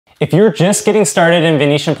If you're just getting started in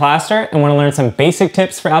Venetian plaster and want to learn some basic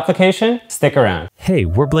tips for application, stick around. Hey,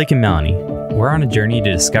 we're Blake and Melanie. We're on a journey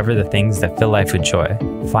to discover the things that fill life with joy,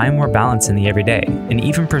 find more balance in the everyday, and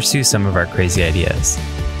even pursue some of our crazy ideas.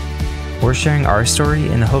 We're sharing our story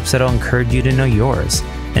in the hopes that it'll encourage you to know yours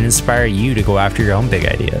and inspire you to go after your own big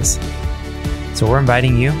ideas. So we're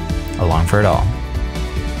inviting you along for it all.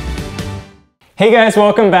 Hey guys,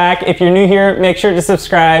 welcome back. If you're new here, make sure to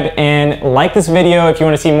subscribe and like this video if you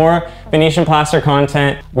want to see more Venetian plaster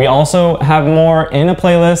content. We also have more in a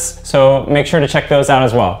playlist, so make sure to check those out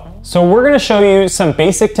as well. So we're going to show you some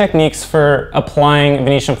basic techniques for applying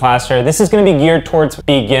Venetian plaster. This is going to be geared towards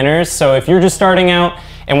beginners, so if you're just starting out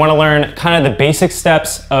and want to learn kind of the basic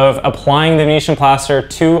steps of applying the Venetian plaster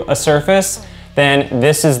to a surface, then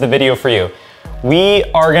this is the video for you. We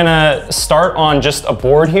are gonna start on just a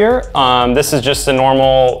board here. This is just a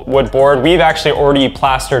normal wood board. We've actually already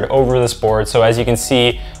plastered over this board. So as you can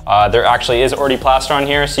see, there actually is already plaster on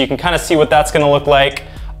here. So you can kind of see what that's gonna look like.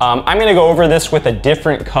 I'm gonna go over this with a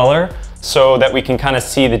different color so that we can kind of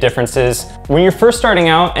see the differences. When you're first starting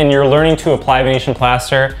out and you're learning to apply Venetian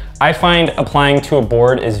plaster, I find applying to a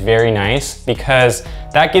board is very nice because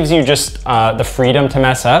that gives you just the freedom to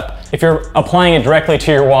mess up. If you're applying it directly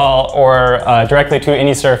to your wall or directly to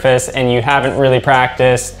any surface and you haven't really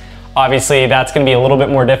practiced, obviously that's gonna be a little bit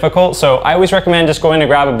more difficult. So I always recommend just going to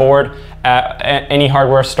grab a board at any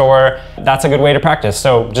hardware store. That's a good way to practice.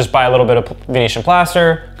 So just buy a little bit of Venetian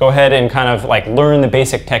plaster, go ahead and kind of like learn the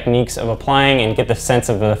basic techniques of applying and get the sense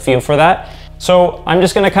of the feel for that. So I'm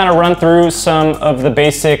just gonna kind of run through some of the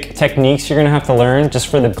basic techniques you're gonna have to learn just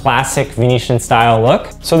for the classic Venetian style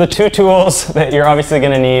look. So the two tools that you're obviously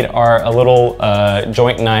gonna need are a little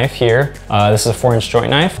joint knife here. This is a 4-inch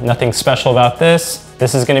joint knife. Nothing special about this.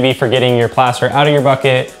 This is gonna be for getting your plaster out of your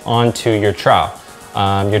bucket onto your trowel.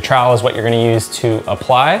 Your trowel is what you're gonna use to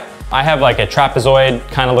apply. I have like a trapezoid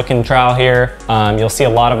kind of looking trowel here. You'll see a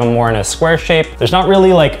lot of them more in a square shape. There's not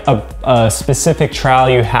really like a specific trowel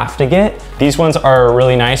you have to get. These ones are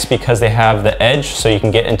really nice because they have the edge so you can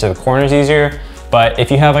get into the corners easier. But if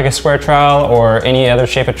you have like a square trowel or any other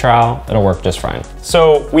shape of trowel, it'll work just fine.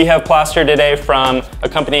 So we have plaster today from a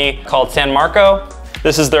company called San Marco.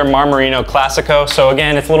 This is their Marmorino Classico. So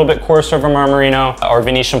again, it's a little bit coarser of a Marmorino or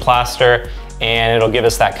Venetian plaster, and it'll give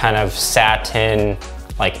us that kind of satin,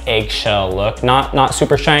 like eggshell look. Not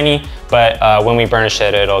super shiny, but when we burnish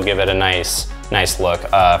it, it'll give it a nice look.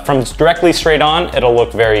 From directly straight on, it'll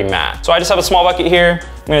look very matte. So I just have a small bucket here.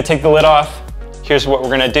 I'm gonna take the lid off. Here's what we're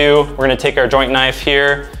gonna do. We're gonna take our joint knife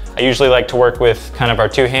here. I usually like to work with kind of our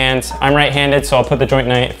two hands. I'm right-handed, so I'll put the joint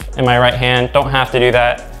knife in my right hand. Don't have to do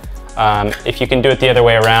that. If you can do it the other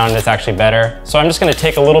way around, it's actually better. So I'm just gonna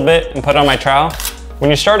take a little bit and put it on my trowel. When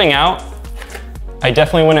you're starting out, I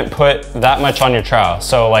definitely wouldn't put that much on your trowel.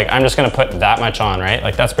 So like, I'm just gonna put that much on, right?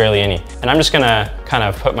 Like that's barely any. And I'm just gonna kind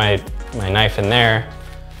of put my knife in there.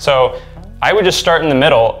 So I would just start in the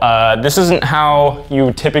middle. This isn't how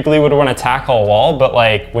you typically would wanna tackle a wall, but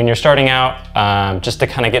like when you're starting out, just to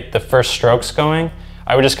kind of get the first strokes going,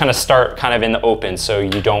 I would just kind of start kind of in the open so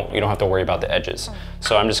you don't have to worry about the edges.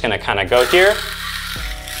 So I'm just gonna kind of go here.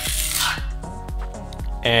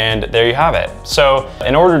 And there you have it. So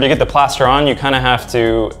in order to get the plaster on, you kind of have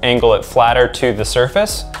to angle it flatter to the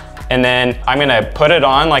surface. And then I'm gonna put it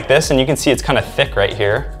on like this, and you can see it's kind of thick right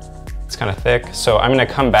here. It's kind of thick. So I'm gonna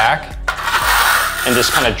come back and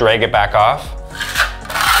just kind of drag it back off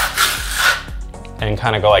and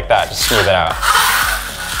kind of go like that, just smooth it out.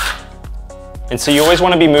 And so you always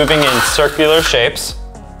wanna be moving in circular shapes.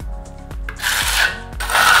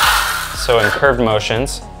 So in curved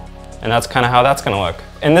motions. And that's kind of how that's gonna look.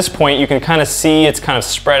 In this point, you can kind of see it's kind of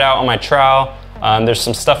spread out on my trowel. There's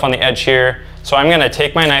some stuff on the edge here. So I'm gonna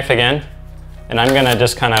take my knife again, and I'm gonna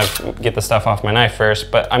just kind of get the stuff off my knife first,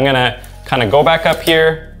 but I'm gonna kind of go back up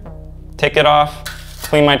here, take it off,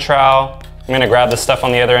 clean my trowel. I'm gonna grab the stuff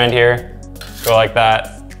on the other end here, go like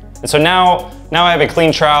that. And so now I have a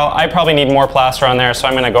clean trowel. I probably need more plaster on there, so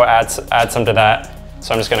I'm gonna go add some to that.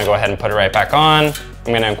 So I'm just gonna go ahead and put it right back on.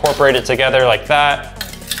 I'm gonna incorporate it together like that.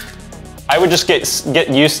 I would just get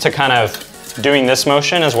used to kind of doing this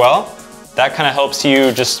motion as well. That kind of helps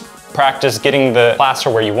you just practice getting the plaster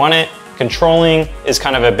where you want it. Controlling is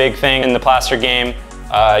kind of a big thing in the plaster game.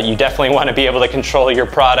 You definitely want to be able to control your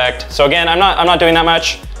product. So again, I'm not doing that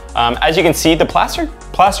much. As you can see, the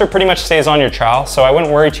plaster pretty much stays on your trowel, so I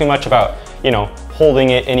wouldn't worry too much about you know, holding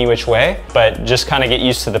it any which way, but just kind of get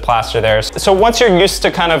used to the plaster there. So once you're used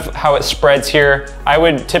to kind of how it spreads here, I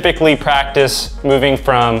would typically practice moving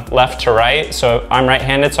from left to right. So I'm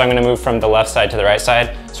right-handed, so I'm gonna move from the left side to the right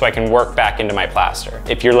side so I can work back into my plaster.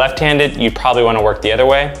 If you're left-handed, you probably wanna work the other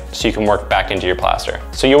way so you can work back into your plaster.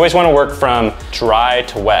 So you always wanna work from dry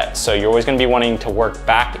to wet. So you're always gonna be wanting to work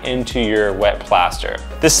back into your wet plaster.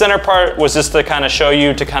 This center part was just to kind of show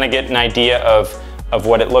you, to kind of get an idea of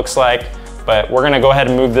what it looks like. But we're gonna go ahead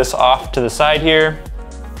and move this off to the side here.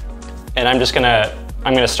 And I'm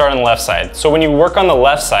gonna start on the left side. So when you work on the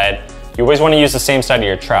left side, you always wanna use the same side of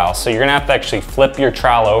your trowel. So you're gonna have to actually flip your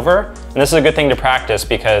trowel over. And this is a good thing to practice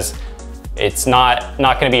because it's not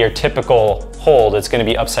gonna be your typical hold, it's gonna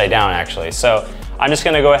be upside down actually. So I'm just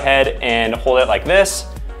gonna go ahead and hold it like this.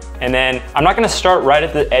 And then I'm not gonna start right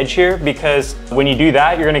at the edge here because when you do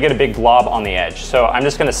that, you're gonna get a big glob on the edge. So I'm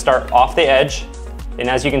just gonna start off the edge. And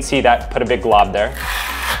as you can see, that put a big glob there.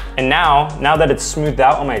 And now that it's smoothed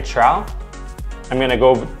out on my trowel, I'm gonna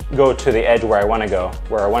go to the edge where I wanna go,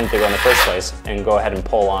 where I wanted to go in the first place, and go ahead and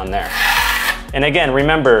pull on there. And again,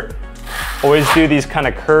 remember, always do these kind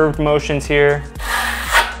of curved motions here.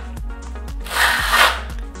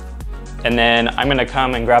 And then I'm gonna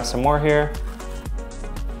come and grab some more here.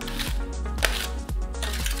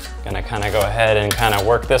 Gonna kind of go ahead and kind of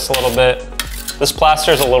work this a little bit. This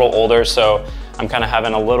plaster is a little older, so I'm kind of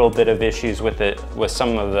having a little bit of issues with it, with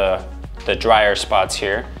some of the drier spots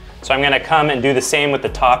here. So I'm gonna come and do the same with the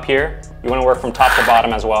top here. You wanna work from top to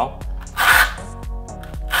bottom as well.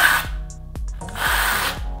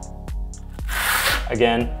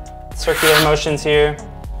 Again, circular motions here.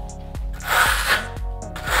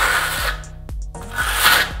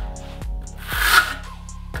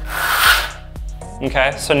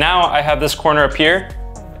 Okay, so now I have this corner up here.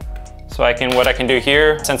 So what I can do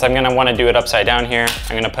here, since I'm gonna wanna do it upside down here,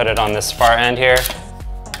 I'm gonna put it on this far end here.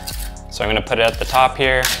 So I'm gonna put it at the top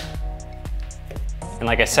here. And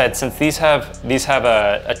like I said, since these have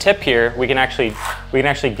a tip here, we can actually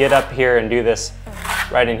get up here and do this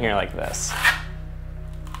right in here like this.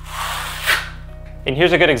 And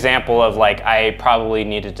here's a good example of like, I probably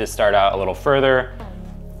needed to start out a little further.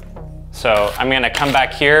 So I'm gonna come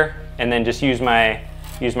back here and then just use my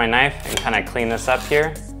knife and kind of clean this up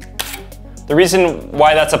here. The reason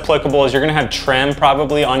why that's applicable is you're gonna have trim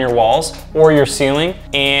probably on your walls or your ceiling.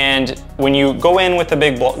 And when you go in with a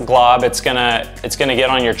big glob, it's gonna get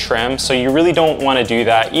on your trim. So you really don't wanna do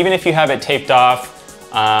that. Even if you have it taped off,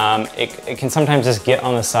 it can sometimes just get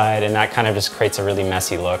on the side and that kind of just creates a really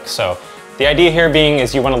messy look. So the idea here being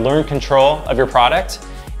is you wanna learn control of your product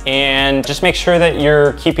and just make sure that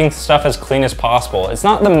you're keeping stuff as clean as possible. It's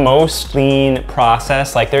not the most clean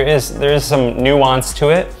process. Like there is some nuance to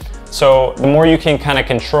it. So the more you can kind of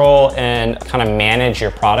control and kind of manage your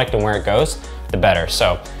product and where it goes, the better.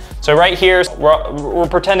 So right here, we're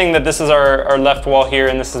pretending that this is our left wall here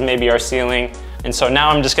and this is maybe our ceiling. And so now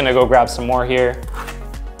I'm just gonna go grab some more here.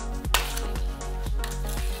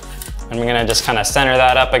 And I'm gonna just kind of center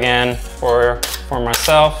that up again for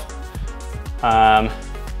myself.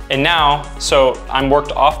 And now, so I'm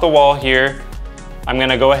worked off the wall here. I'm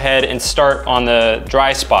gonna go ahead and start on the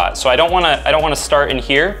dry spot. So I don't wanna start in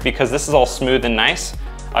here because this is all smooth and nice.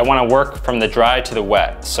 I wanna work from the dry to the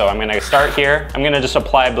wet. So I'm gonna start here. I'm gonna just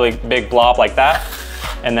apply a big blob like that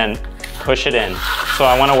and then push it in. So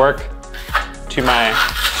I wanna work to my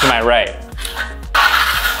right.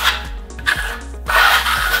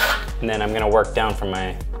 And then I'm gonna work down from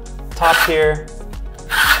my top here.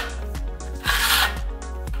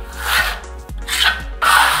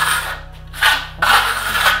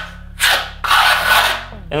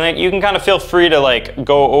 And like you can kind of feel free to like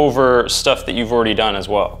go over stuff that you've already done as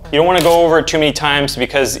well. You don't want to go over it too many times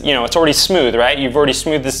because you know it's already smooth, right? You've already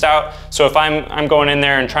smoothed this out. So if I'm going in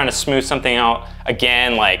there and trying to smooth something out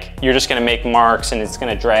again, like you're just gonna make marks and it's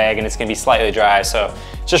gonna drag and it's gonna be slightly dry. So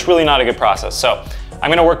it's just really not a good process. So I'm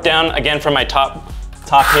gonna work down again from my top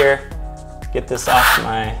here, get this off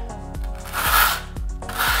my,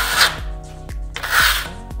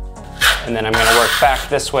 and then I'm gonna work back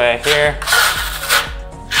this way here.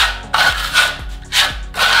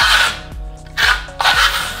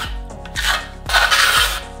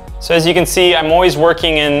 So as you can see, I'm always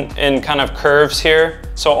working in kind of curves here.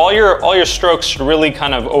 So all your strokes should really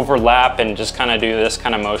kind of overlap and just kind of do this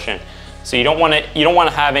kind of motion. So you don't want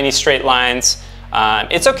to have any straight lines.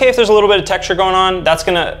 It's okay if there's a little bit of texture going on. That's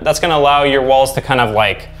gonna allow your walls to kind of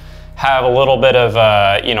like have a little bit of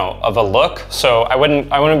of a look. So I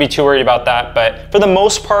wouldn't be too worried about that. But for the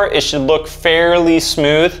most part, it should look fairly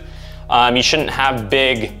smooth. You shouldn't have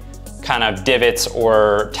big kind of divots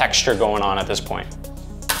or texture going on at this point.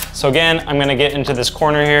 So again, I'm gonna get into this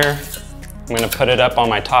corner here. I'm gonna put it up on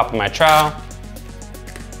my top of my trowel.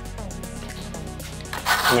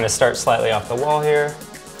 I'm gonna start slightly off the wall here.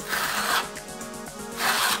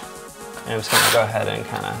 And I'm just gonna go ahead and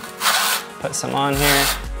kind of put some on here.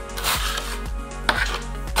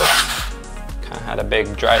 Kind of had a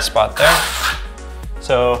big dry spot there.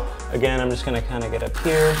 So again, I'm just gonna kind of get up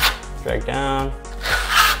here, drag down.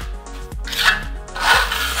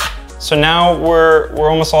 So now we're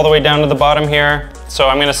almost all the way down to the bottom here. So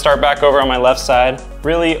I'm gonna start back over on my left side.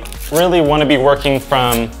 Really wanna be working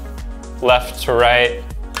from left to right.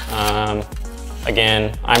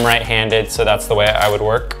 Again, I'm right-handed, so that's the way I would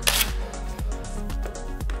work.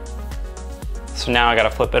 So now I gotta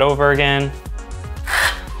flip it over again.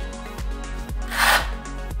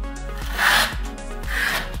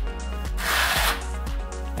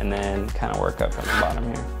 And then kind of work up from the bottom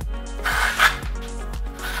here.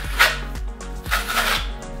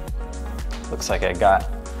 Looks like I got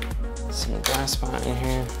some dry spot in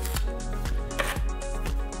here.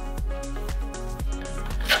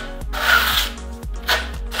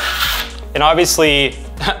 And obviously,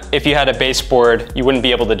 if you had a baseboard, you wouldn't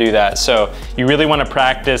be able to do that. So you really want to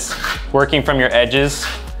practice working from your edges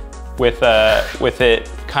with it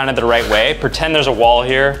kind of the right way. Pretend there's a wall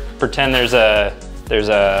here. Pretend there's a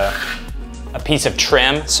piece of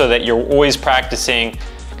trim, so that you're always practicing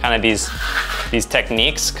kind of these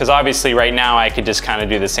techniques. Because obviously right now I could just kind of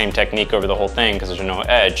do the same technique over the whole thing because there's no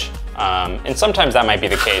edge. And sometimes that might be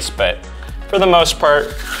the case, but for the most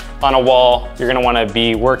part, on a wall, you're gonna wanna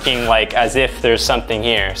be working like as if there's something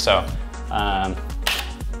here. So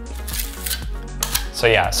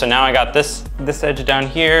yeah, so now I got this edge down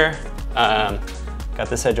here, got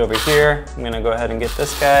this edge over here. I'm gonna go ahead and get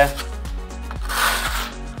this guy.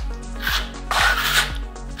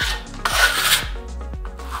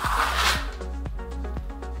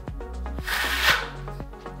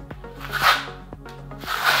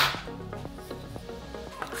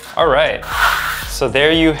 All right, so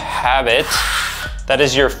there you have it. That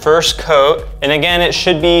is your first coat. And again, it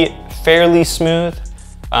should be fairly smooth.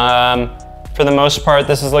 For the most part,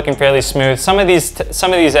 this is looking fairly smooth. Some of these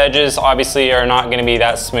edges obviously are not gonna be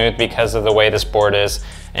that smooth because of the way this board is.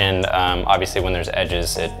 And obviously when there's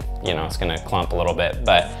edges, it's gonna clump a little bit.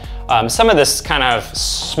 But some of this kind of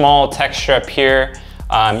small texture up here,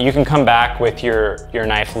 you can come back with your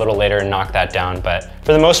knife a little later and knock that down. But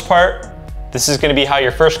for the most part, this is gonna be how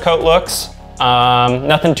your first coat looks.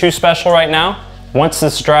 Nothing too special right now. Once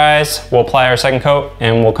this dries, we'll apply our second coat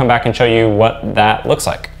and we'll come back and show you what that looks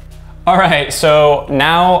like. All right, so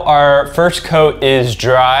now our first coat is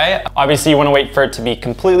dry. Obviously you wanna wait for it to be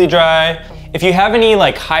completely dry. If you have any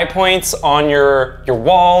like high points on your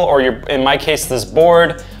wall or in my case, this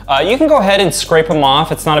board, you can go ahead and scrape them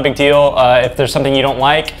off. It's not a big deal if there's something you don't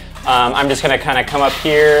like. I'm just gonna kind of come up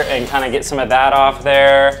here and kind of get some of that off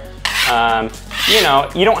there.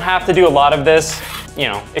 You don't have to do a lot of this.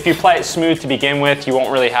 If you apply it smooth to begin with, you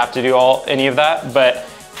won't really have to do any of that, but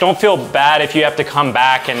don't feel bad if you have to come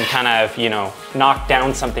back and kind of, knock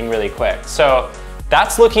down something really quick. So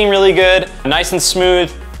that's looking really good, nice and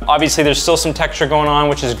smooth. Obviously there's still some texture going on,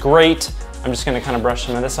 which is great. I'm just gonna kind of brush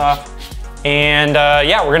some of this off. And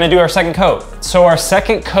yeah, we're gonna do our second coat. So our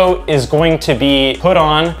second coat is going to be put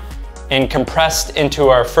on and compressed into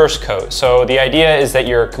our first coat. So the idea is that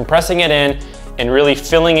you're compressing it in and really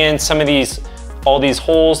filling in all these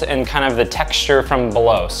holes and kind of the texture from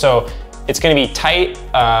below. So it's gonna be tight,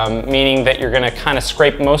 meaning that you're gonna kind of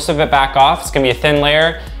scrape most of it back off. It's gonna be a thin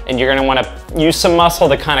layer and you're gonna wanna use some muscle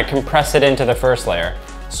to kind of compress it into the first layer.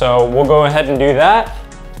 So we'll go ahead and do that.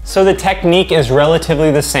 So the technique is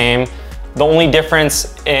relatively the same. The only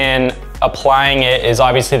difference in applying it is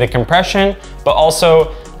obviously the compression, but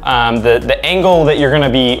also the angle that you're gonna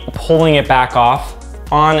be pulling it back off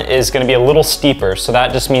on is gonna be a little steeper. So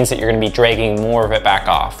that just means that you're gonna be dragging more of it back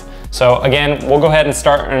off. So again, we'll go ahead and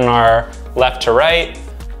start in our left to right.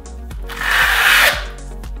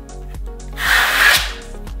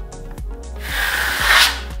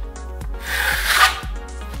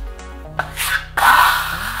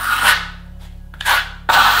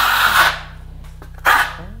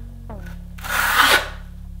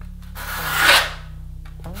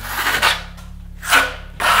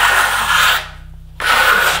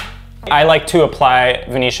 I like to apply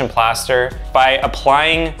Venetian plaster by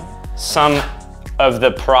applying some of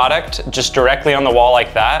the product just directly on the wall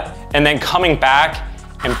like that, and then coming back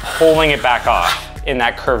and pulling it back off in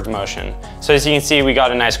that curved motion. So as you can see, we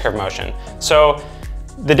got a nice curved motion. So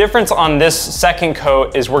the difference on this second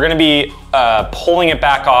coat is we're gonna be pulling it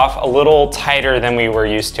back off a little tighter than we were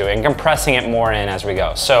used to and compressing it more in as we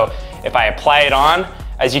go. So if I apply it on,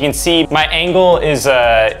 As you can see, my angle is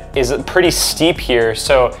pretty steep here,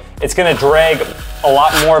 so it's gonna drag a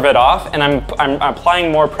lot more of it off, and I'm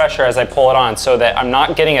applying more pressure as I pull it on so that I'm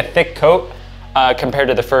not getting a thick coat compared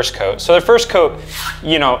to the first coat. So the first coat,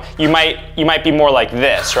 you know, you might be more like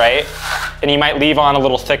this, right? And you might leave on a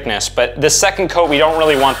little thickness, but the second coat, we don't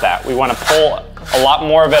really want that. We want to pull a lot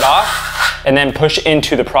more of it off and then push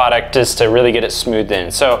into the product just to really get it smoothed in.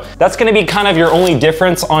 So that's gonna be kind of your only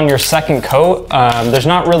difference on your second coat. There's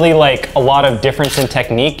not really like a lot of difference in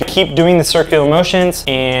technique. Keep doing the circular motions,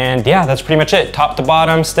 and yeah, that's pretty much it. Top to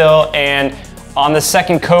bottom still, and on the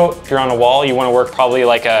second coat, if you're on a wall, you wanna work probably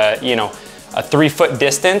like a 3-foot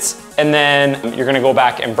distance, and then you're gonna go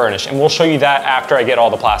back and burnish. And we'll show you that after I get all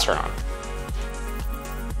the plaster on.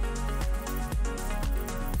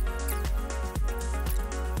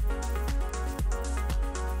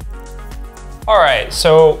 All right,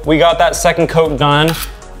 so we got that second coat done.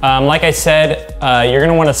 Like I said, you're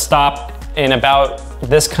gonna wanna stop in about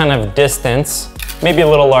this kind of distance, maybe a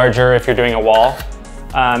little larger if you're doing a wall.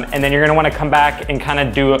 And then you're gonna wanna come back and kind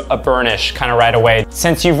of do a burnish kind of right away.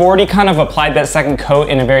 Since you've already kind of applied that second coat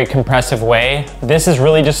in a very compressive way, this is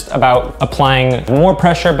really just about applying more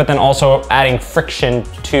pressure, but then also adding friction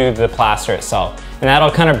to the plaster itself. And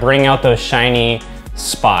that'll kind of bring out those shiny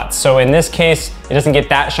spots. So in this case, it doesn't get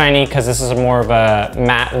that shiny because this is more of a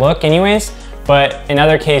matte look anyways, but in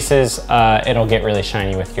other cases, it'll get really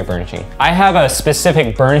shiny with your burnishing. I have a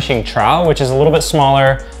specific burnishing trowel, which is a little bit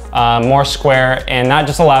smaller, more square, and that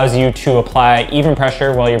just allows you to apply even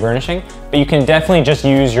pressure while you're burnishing, but you can definitely just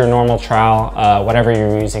use your normal trowel, whatever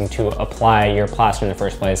you're using to apply your plaster in the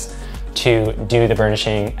first place, to do the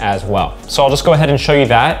burnishing as well. So I'll just go ahead and show you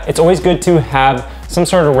that. It's always good to have some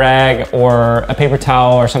sort of rag or a paper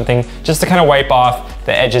towel or something just to kind of wipe off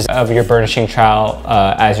the edges of your burnishing trowel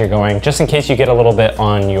as you're going, just in case you get a little bit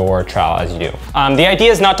on your trowel as you do. The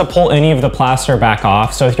idea is not to pull any of the plaster back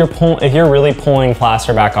off. So if you're really pulling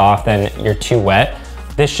plaster back off, then you're too wet.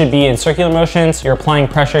 This should be in circular motions. You're applying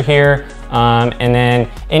pressure here, and then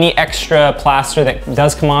any extra plaster that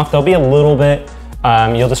does come off, there'll be a little bit.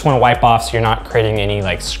 You'll just want to wipe off so you're not creating any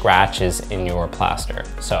like scratches in your plaster.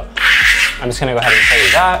 So I'm just gonna go ahead and show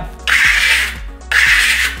you that.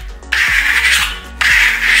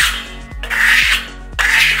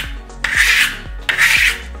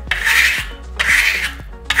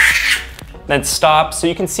 Then stop. So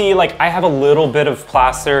you can see like I have a little bit of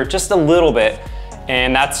plaster, just a little bit,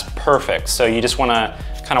 and that's perfect. So you just want to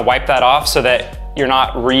kind of wipe that off so that you're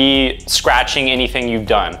not re-scratching anything you've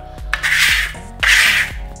done.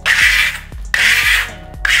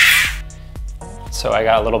 So I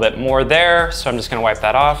got a little bit more there, so I'm just gonna wipe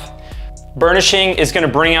that off. Burnishing is gonna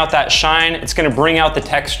bring out that shine. It's gonna bring out the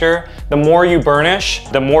texture. The more you burnish,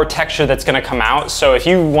 the more texture that's gonna come out. So if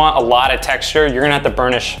you want a lot of texture, you're gonna have to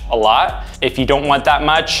burnish a lot. If you don't want that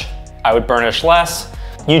much, I would burnish less.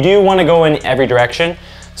 You do wanna go in every direction.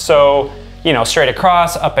 So, you know, straight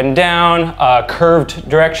across, up and down, curved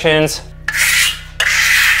directions.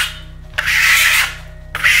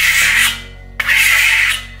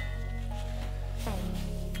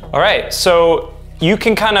 All right, so you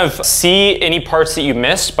can kind of see any parts that you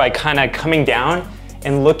missed by kind of coming down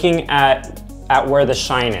and looking at where the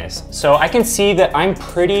shine is. So I can see that I'm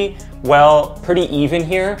pretty even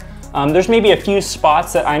here. There's maybe a few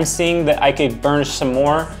spots that I'm seeing that I could burnish some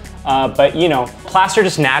more, but you know, plaster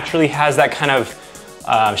just naturally has that kind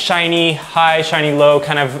of shiny high, shiny low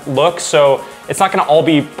kind of look. So it's not gonna all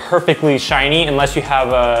be perfectly shiny unless you have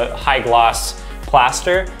a high gloss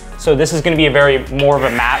plaster. So this is gonna be more of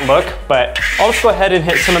a matte look, but I'll just go ahead and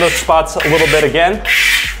hit some of those spots a little bit again.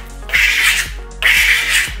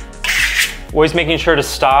 Always making sure to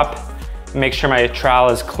stop, make sure my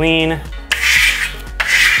trowel is clean.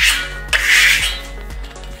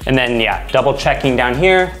 And then yeah, double checking down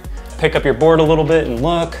here. Pick up your board a little bit and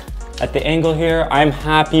look at the angle here. I'm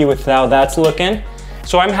happy with how that's looking.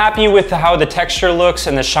 So I'm happy with how the texture looks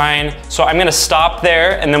and the shine. So I'm gonna stop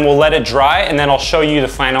there and then we'll let it dry and then I'll show you the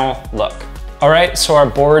final look. All right, so our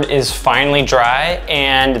board is finally dry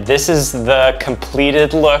and this is the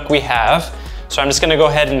completed look we have. So I'm just gonna go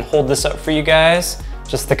ahead and hold this up for you guys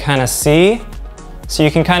just to kind of see. So you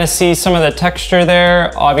can kind of see some of the texture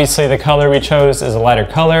there. Obviously the color we chose is a lighter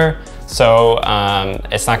color. So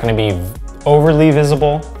it's not gonna be overly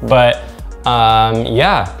visible, but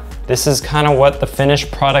yeah. This is kind of what the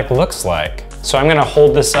finished product looks like. So I'm gonna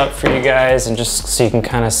hold this up for you guys and just so you can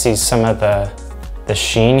kind of see some of the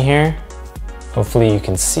sheen here. Hopefully you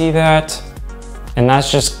can see that. And that's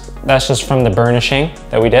just from the burnishing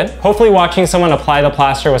that we did. Hopefully watching someone apply the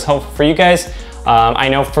plaster was helpful for you guys. I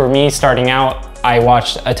know for me starting out, I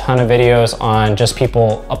watched a ton of videos on just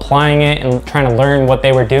people applying it and trying to learn what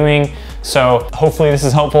they were doing. So hopefully this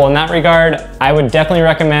is helpful in that regard. I would definitely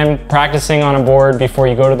recommend practicing on a board before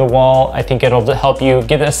you go to the wall. I think it'll help you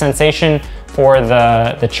get a sensation for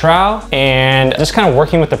the trowel and just kind of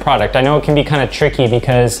working with the product. I know it can be kind of tricky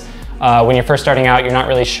because when you're first starting out, you're not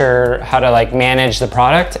really sure how to like manage the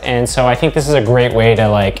product. And so I think this is a great way to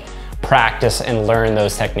like practice and learn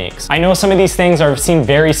those techniques. I know some of these things seem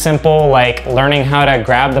very simple, like learning how to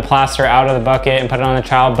grab the plaster out of the bucket and put it on the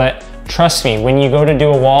trowel, but trust me, when you go to do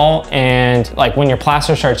a wall and like when your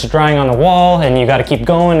plaster starts drying on the wall and you got to keep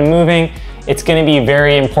going and moving, it's going to be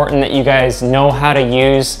very important that you guys know how to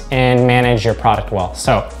use and manage your product well.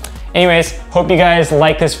 So anyways, hope you guys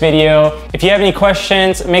like this video. If you have any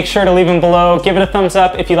questions, make sure to leave them below. Give it a thumbs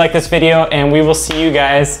up if you like this video, and we will see you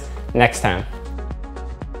guys next time.